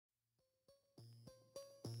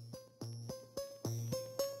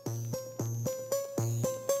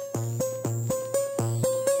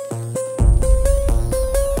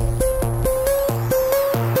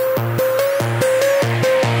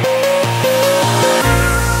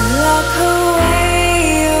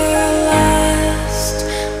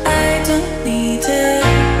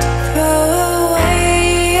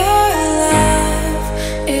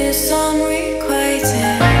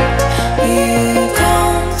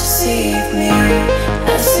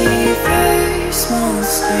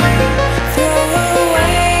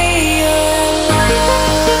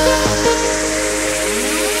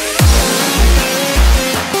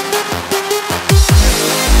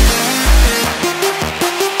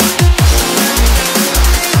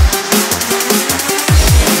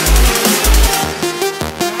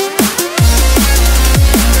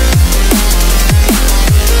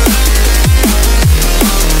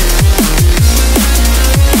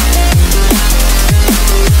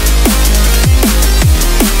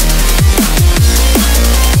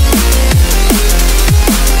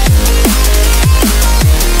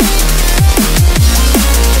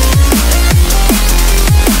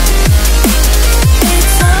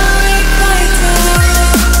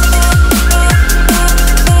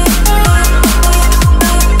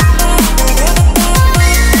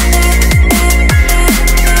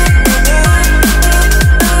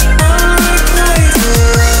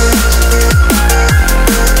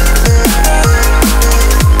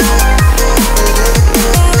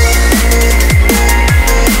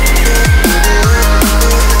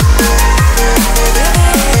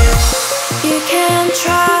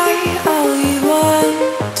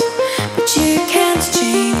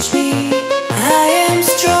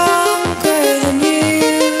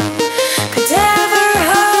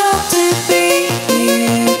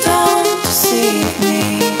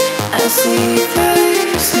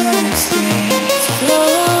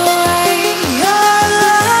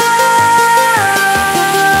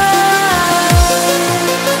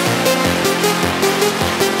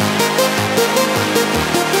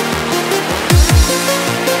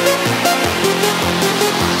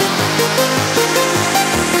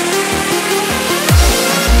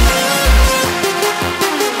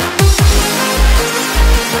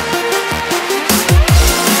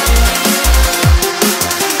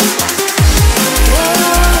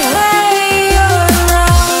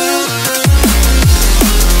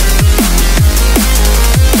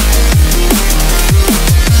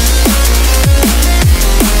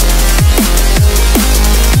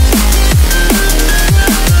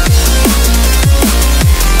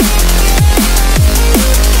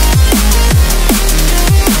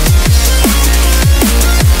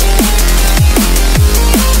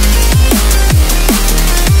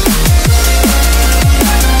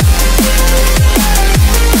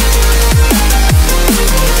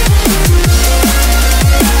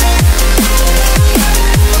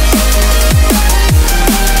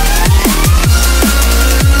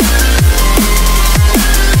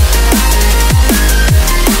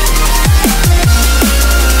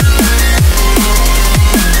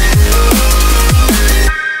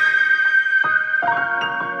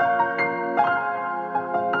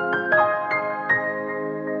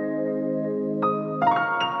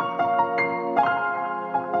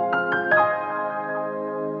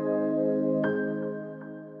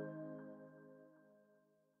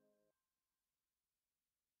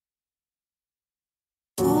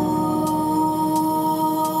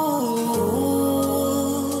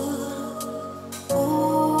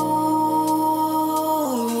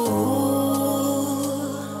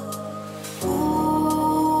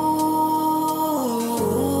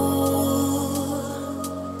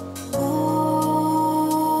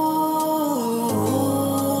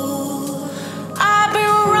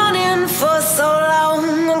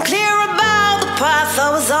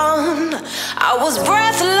I was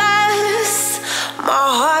breathless, my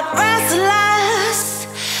heart restless.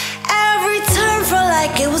 Every turn felt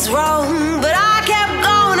like it was wrong, but I kept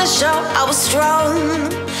going to show I was strong.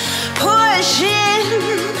 Pushing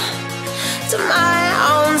to my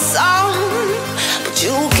own song, but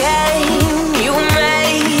you came, you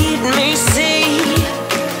made me see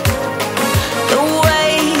the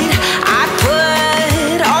weight I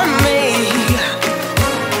put on me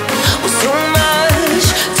was too much,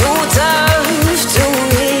 too tough to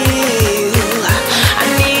heal. I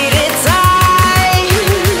needed time,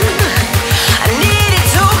 I needed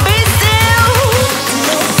to be still.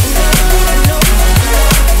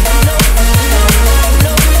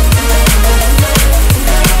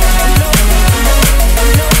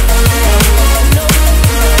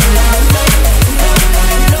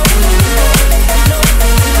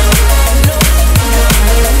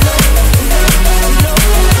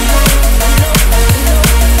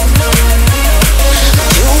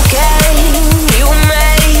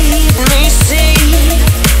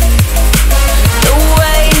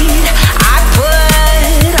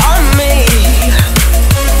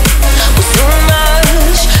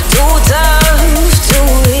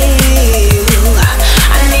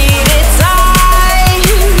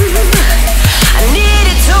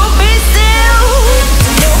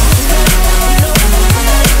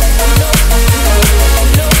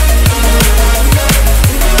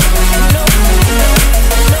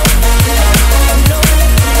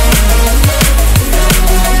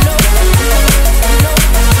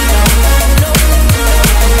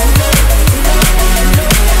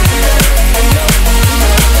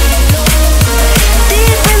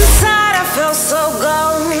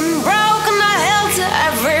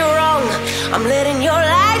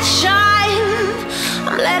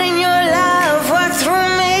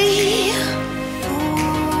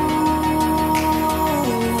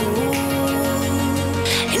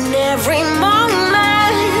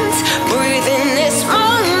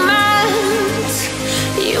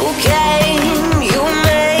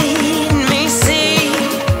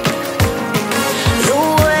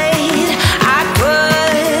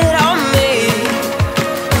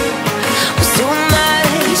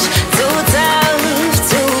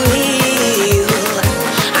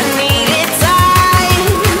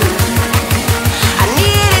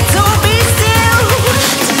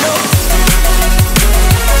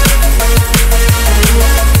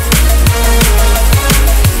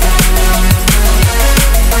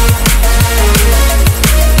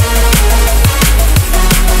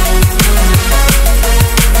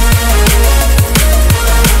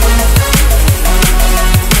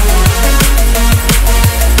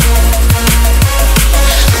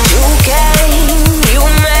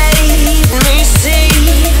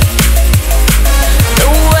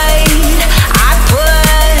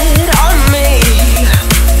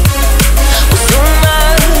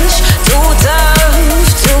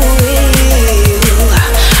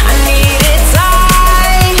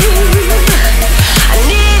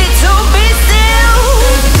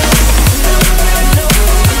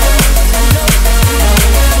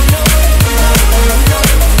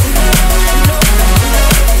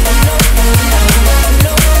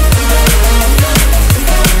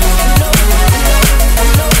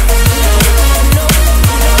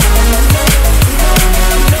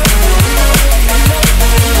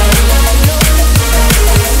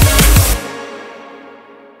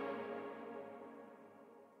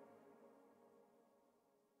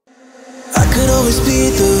 could always be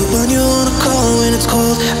the one you wanna call when it's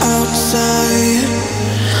cold outside.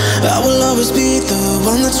 I will always be the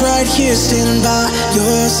one that's right here standing by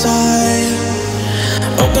your side.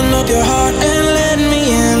 Open up your heart and let me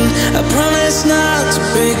in. I promise not to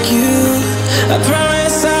break you. I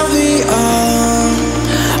promise I'll be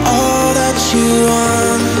all that you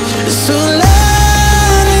want. So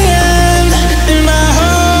let me in my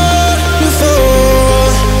heart before.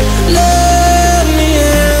 Let me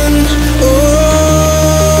in. Oh,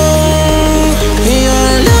 your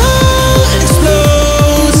love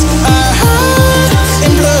explodes. Our heart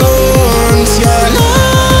implodes. Your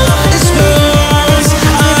love explodes.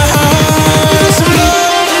 Our hearts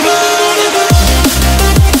implode.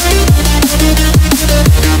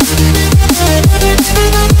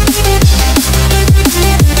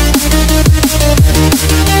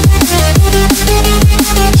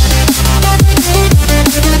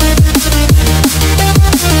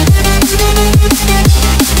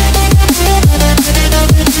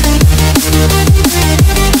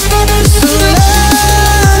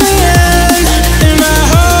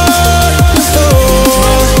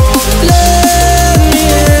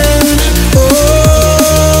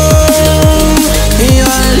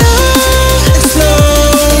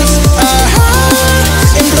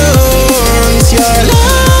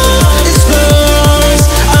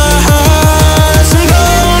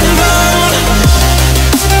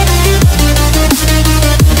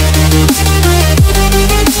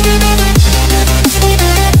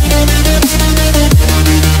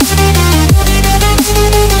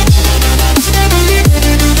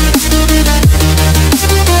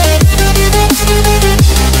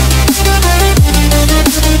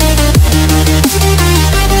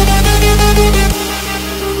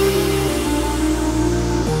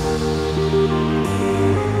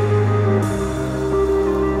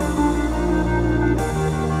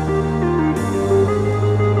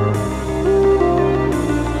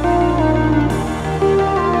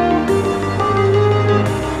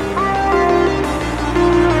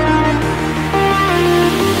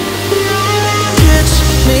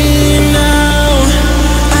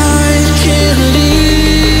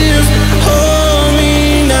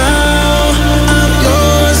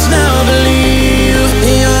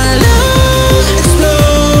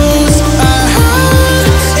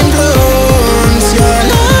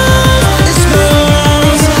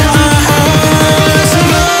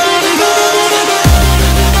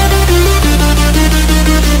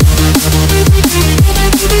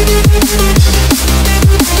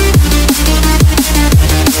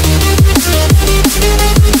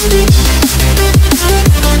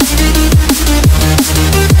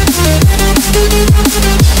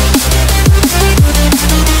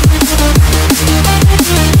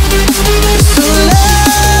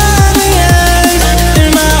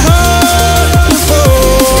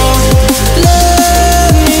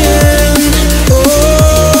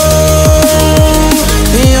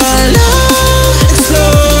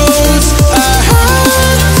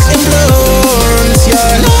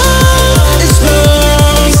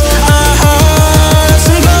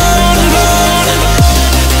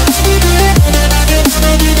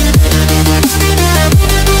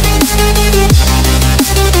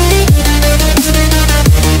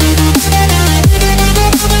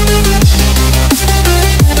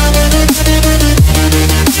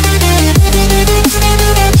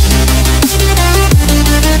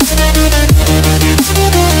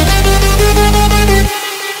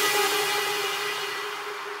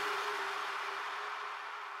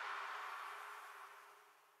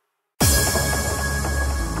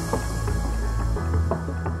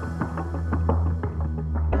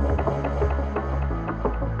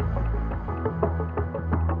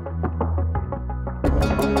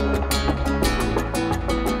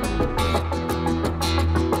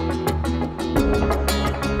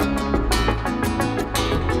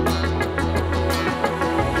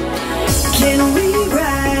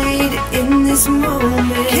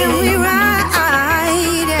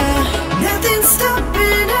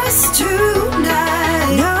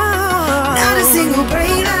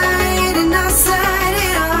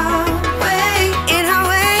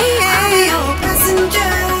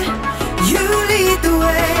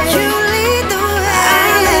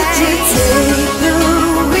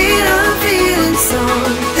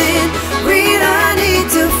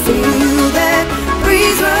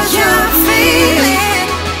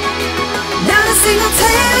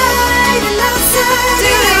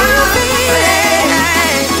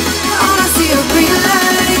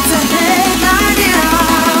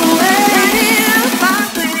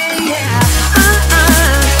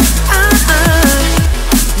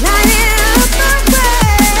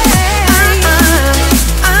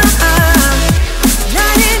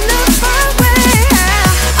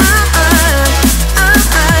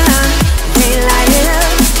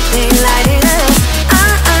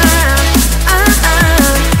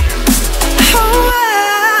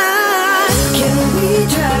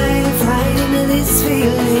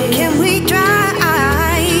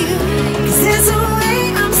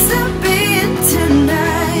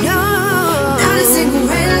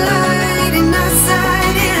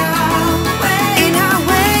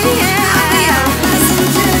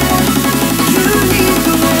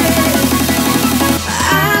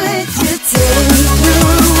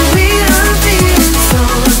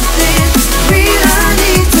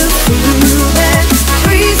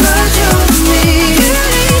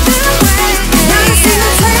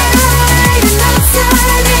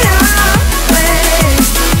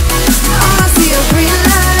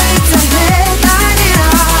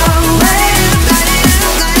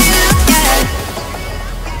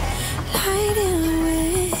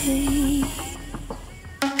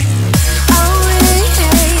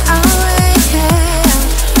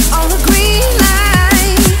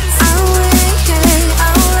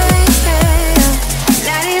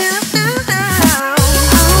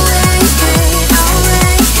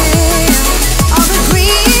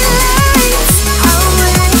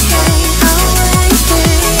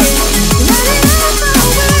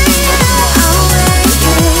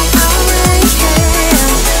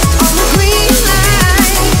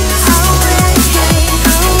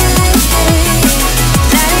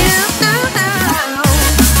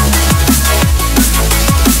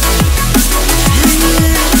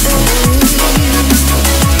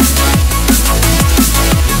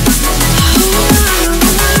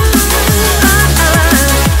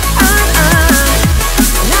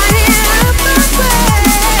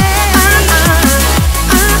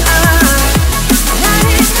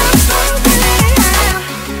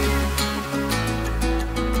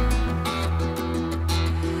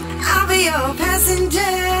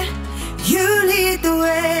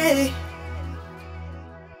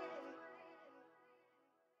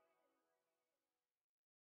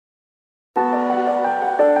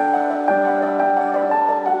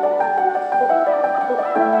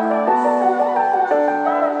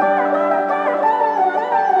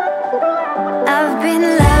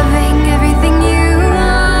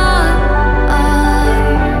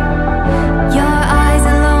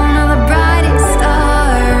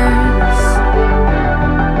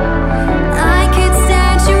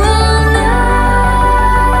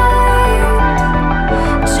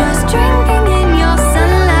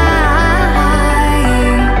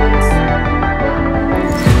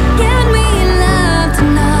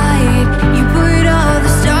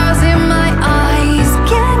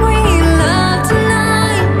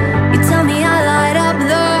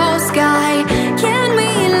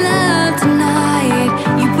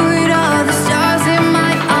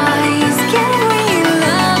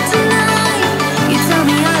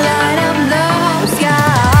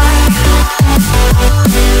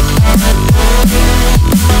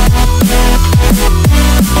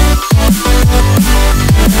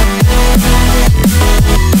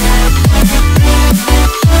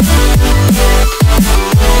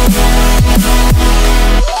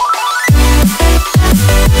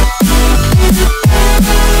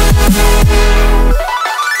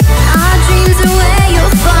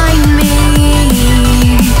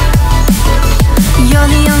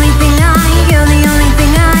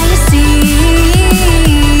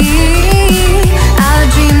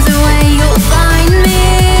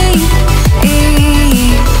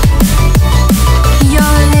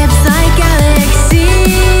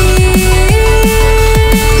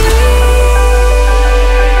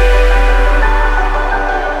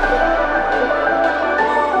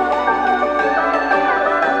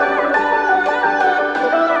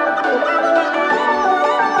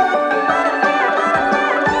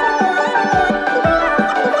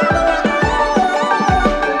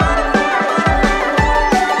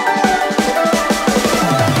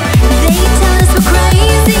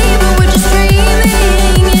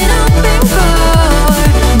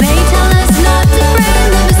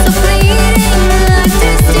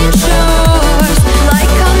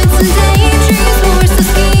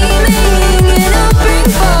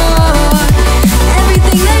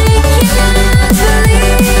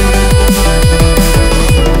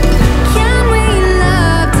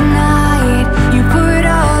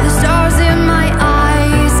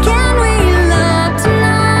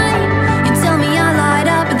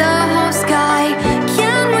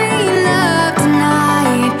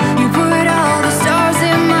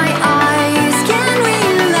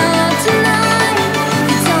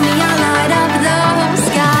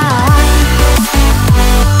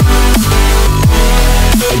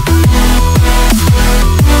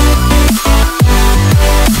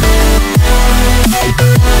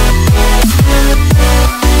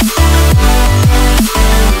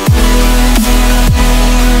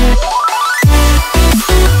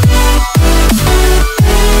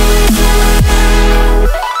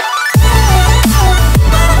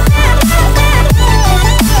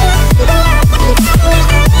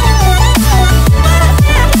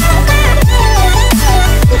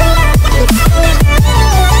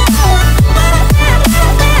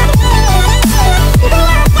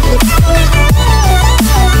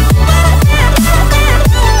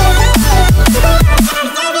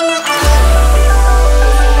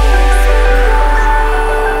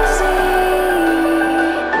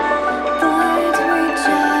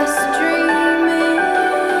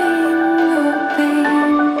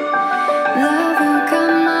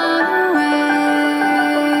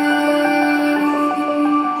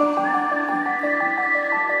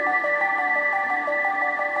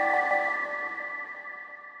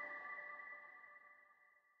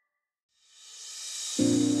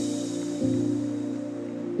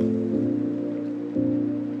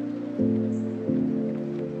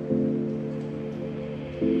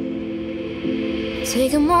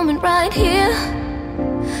 Take a moment right here,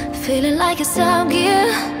 feeling like it's out gear.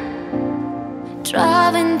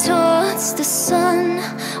 Driving towards the sun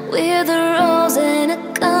with a rose and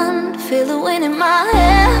a gun. Feel the wind in my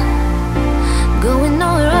hair, going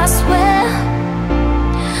nowhere I swear.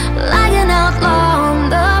 Like an outlaw on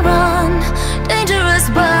the run, dangerous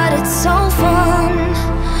but it's so fun.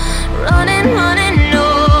 Running, running, no,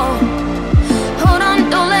 hold on,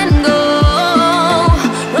 don't let go.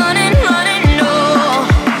 Running, running, no,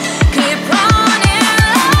 keep running.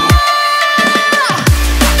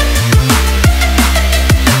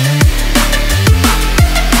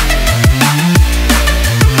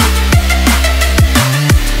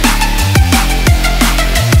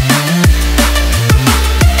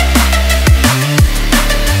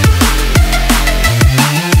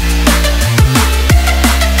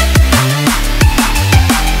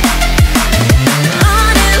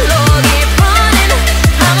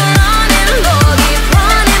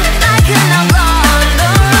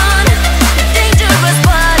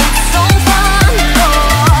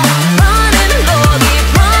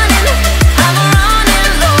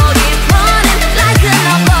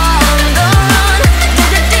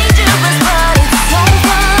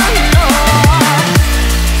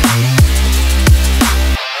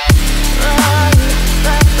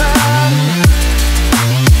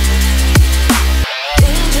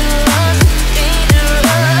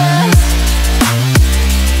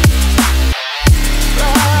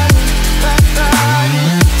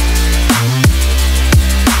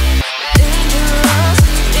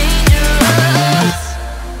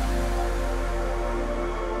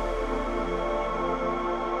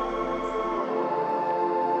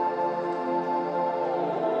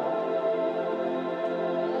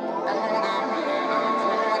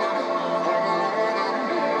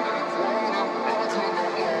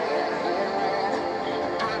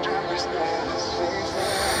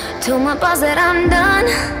 Told my boss that I'm done.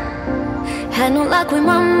 Had no luck with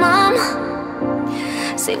my mom.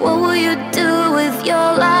 Say, what will you do with your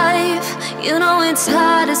life? You know it's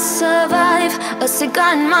hard to survive. A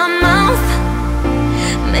cigar in my mouth,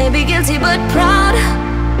 maybe guilty but proud.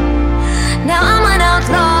 Now I'm an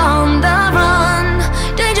outlaw on the run,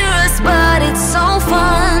 dangerous but it's so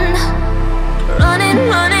fun. Running,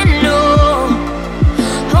 running, no,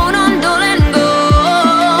 hold on, don't let go.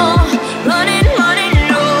 Running, running,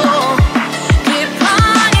 no, keep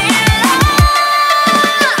running.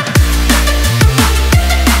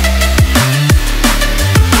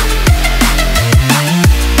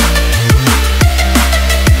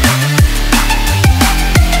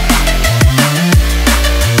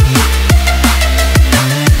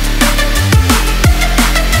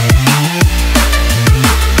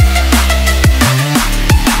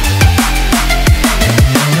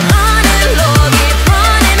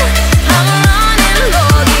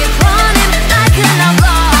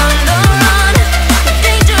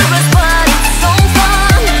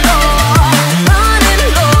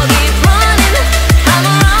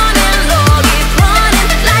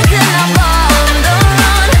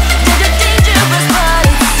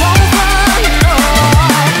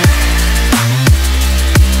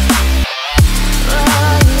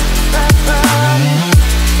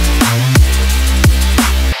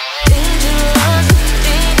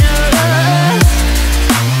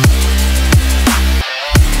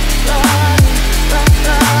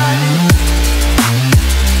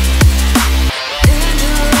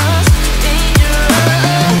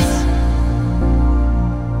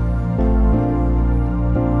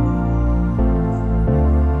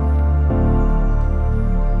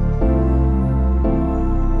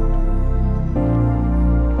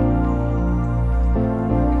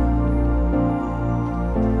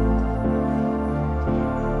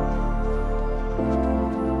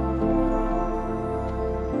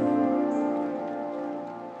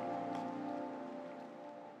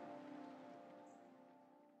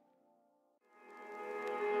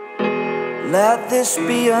 Let this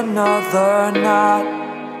be another knot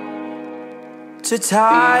to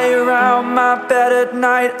tie around my bed at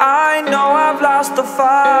night. I know I've lost the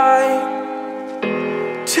fight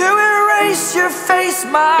to erase your face,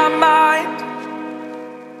 my mind.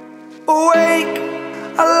 Awake,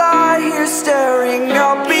 I lie here staring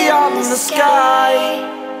up beyond the sky.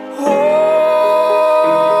 Oh.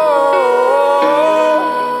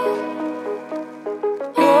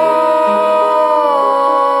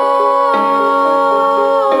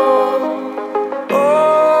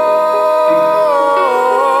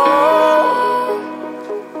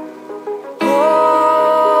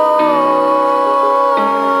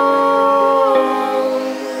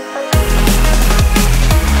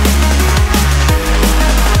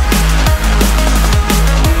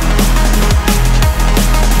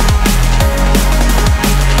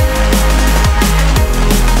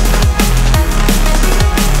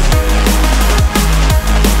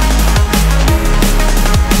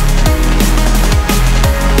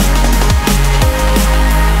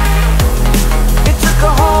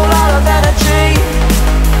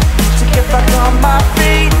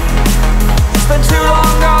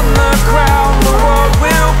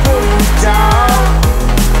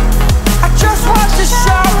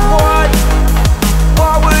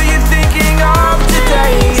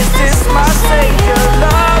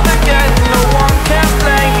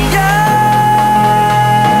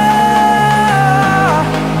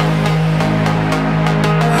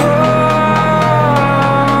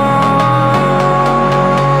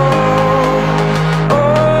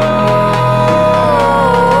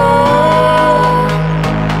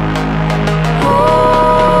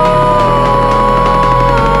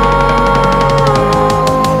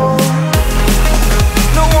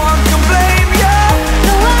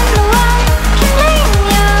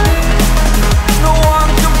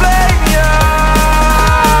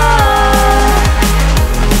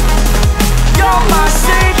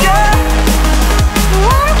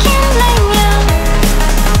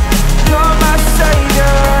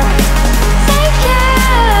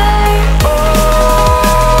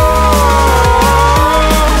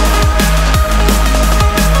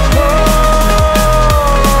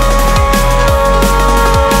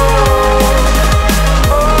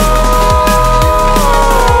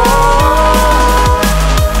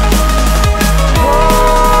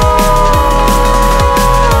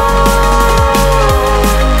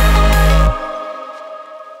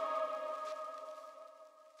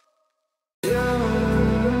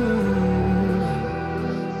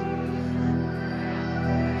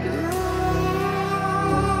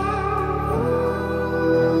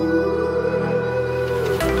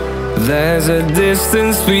 There's a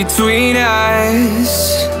distance between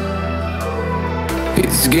us.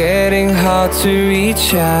 It's getting hard to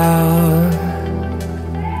reach out.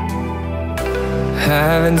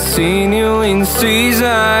 Haven't seen you in seasons,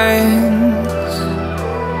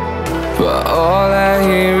 but all I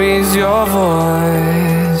hear is your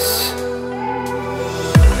voice.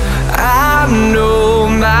 I know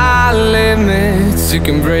my limits, you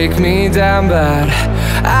can break me down, but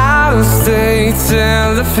I'll stay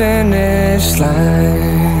till the finish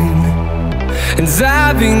line. And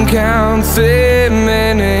I've been counting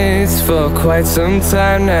minutes for quite some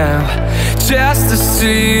time now, just to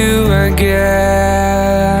see you again.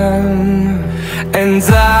 And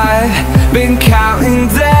I've been counting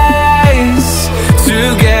days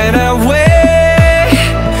to get away,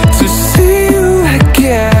 to see you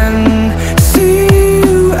again, see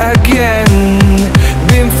you again.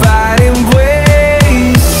 Been finding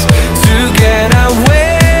ways to get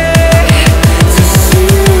away, to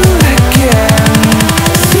see you again,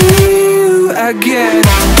 see you again.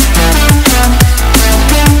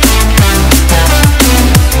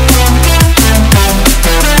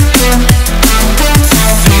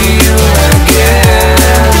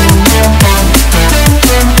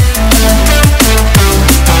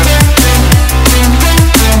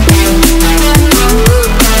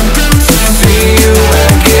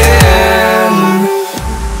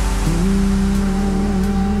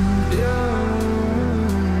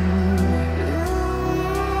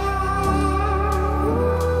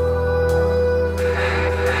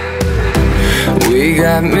 We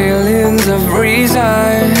got millions of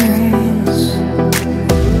reasons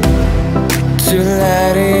to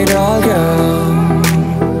let it all go.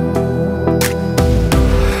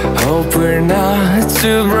 Hope we're not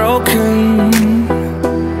too broken.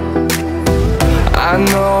 I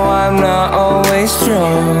know I'm not always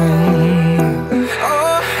strong,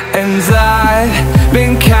 and I've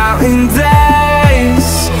been counting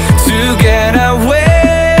days to get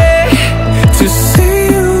away, to see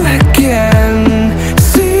you again,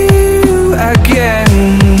 see you again.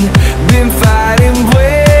 Been finding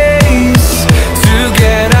ways to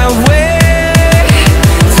get away,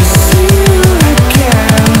 to see you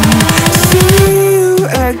again, see you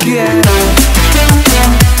again.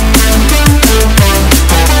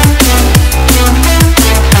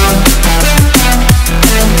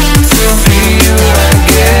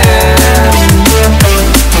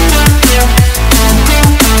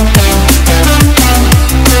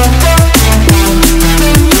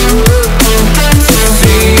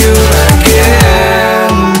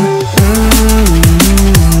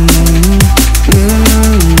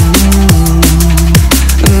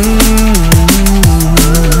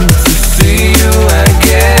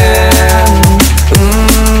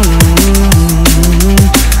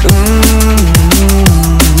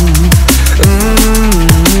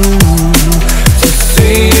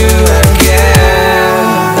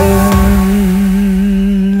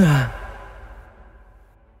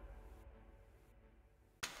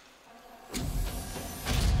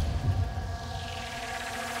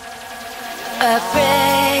 A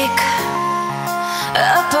break,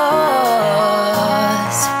 a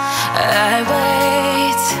pause, I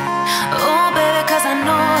wait. Oh baby, cause I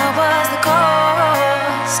know I was the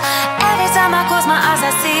cause. Every time I close my eyes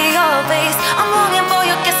I see your face. I'm longing for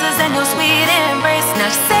your kisses and your sweet embrace. Now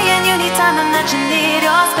you're saying you need time and that you need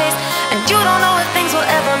your space, and you don't know if things will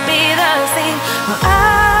ever be the same. Well,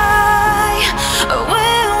 I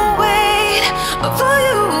will wait for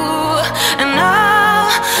you, and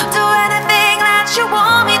I'll do anything that you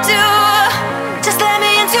want me to. Just let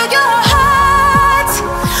me into your heart,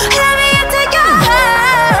 let me into your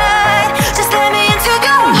heart. Just let me into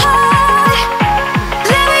your heart,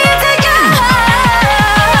 let me into your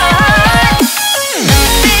heart.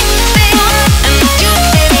 Big thing, and you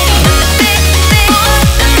baby, big thing,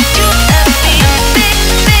 and you baby, big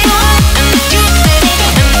thing, and you baby,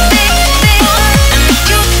 big thing, and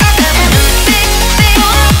you baby, big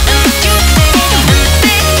thing.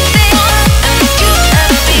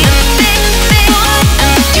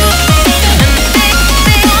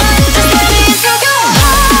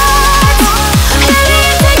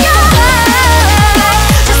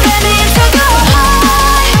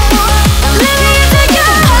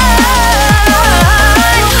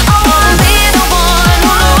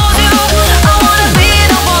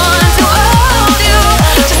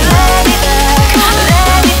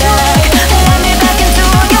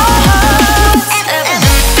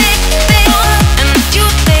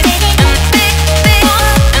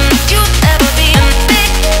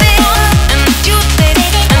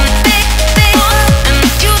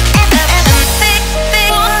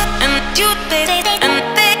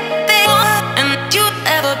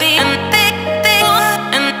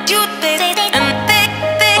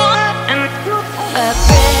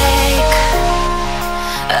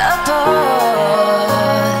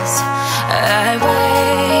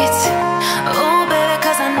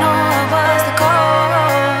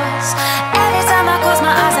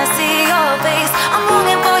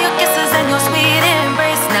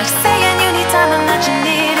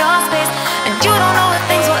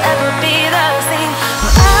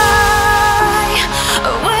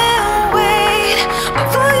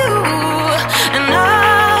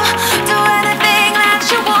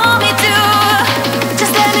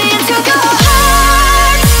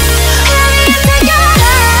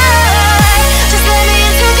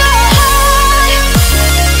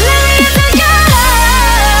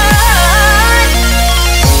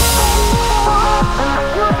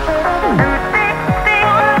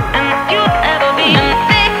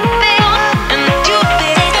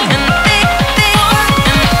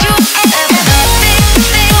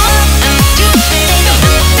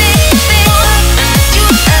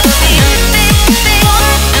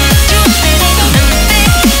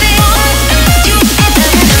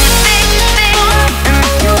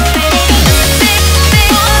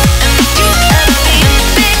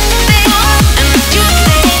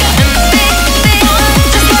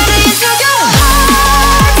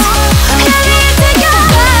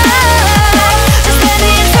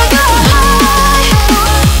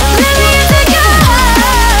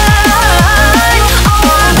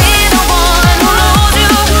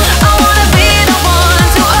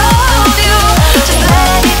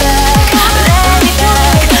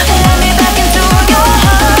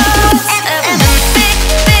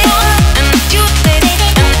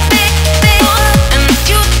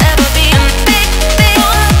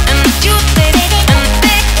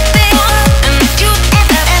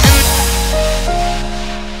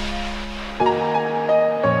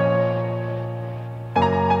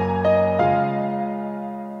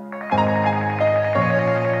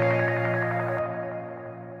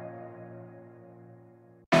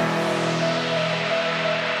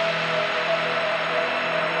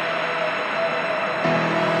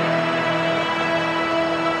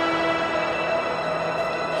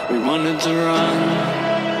 We wanted to run,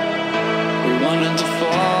 we wanted to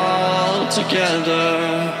fall together.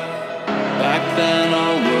 Back then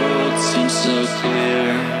our world seemed so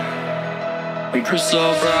clear. We grew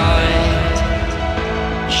so bright,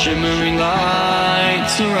 shimmering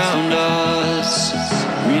lights around us.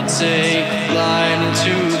 We take flight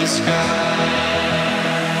into the sky.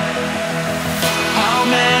 How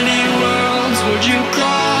many worlds would you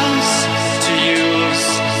cross to use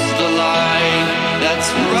the light that's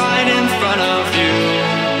right in front of you?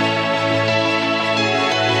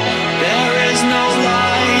 There is no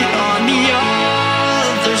light on the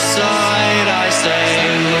other side. I say,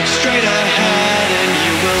 look straight ahead and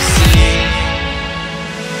you will see.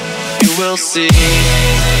 You will see.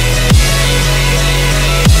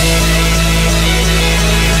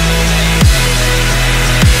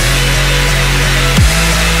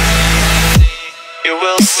 You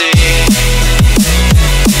will see.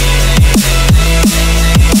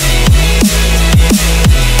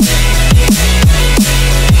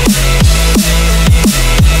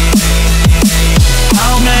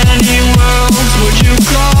 How many worlds would you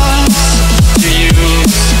cross to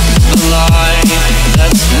use the light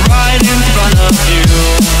that's right in front of you?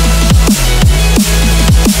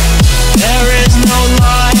 There is no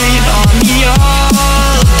light on the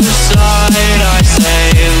other side. I say,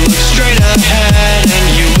 look straight ahead and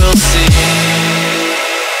you will see.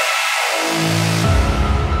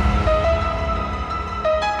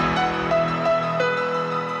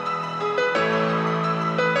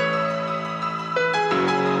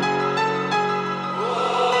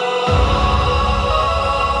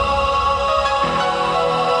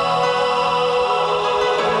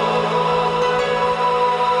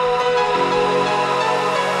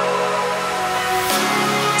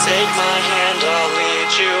 Take my hand, I'll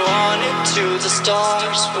lead you on into the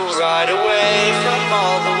stars. We'll ride away from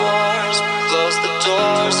all the wars, close the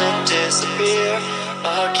doors and disappear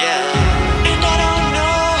again. And I don't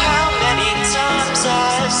know how many times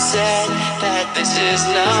I've said that this is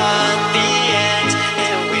not the end,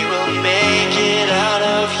 and we will make it out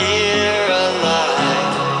of here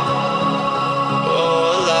alive.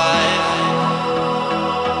 Oh, alive.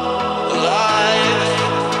 Alive.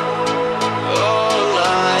 Oh,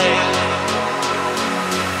 alive.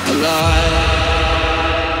 Alive.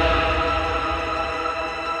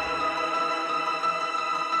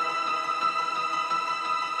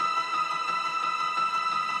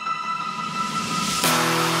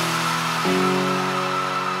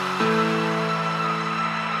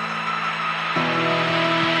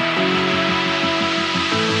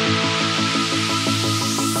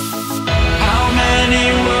 How many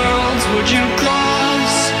worlds would you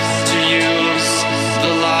cross to use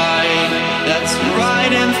the light that's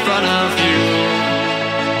right in front of you?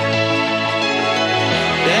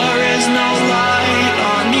 There is no light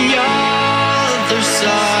on the other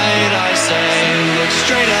side. I say, look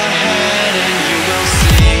straight ahead and you will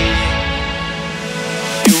see.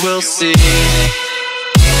 You will see.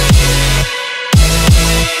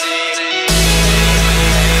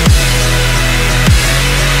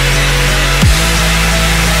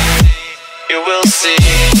 You will see.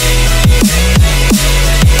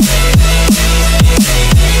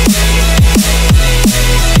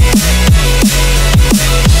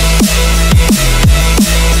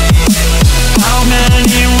 How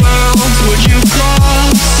many worlds would you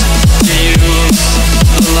cross to use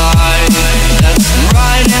the light that's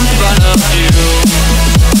right in front of you?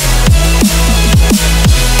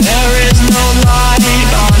 There is no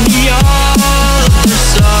light on the other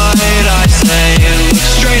side. I say, look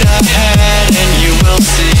straight ahead and you will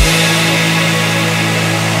see.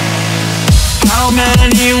 How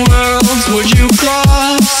many worlds would you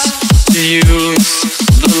cross to use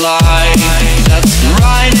the light that's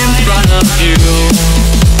right in front of you?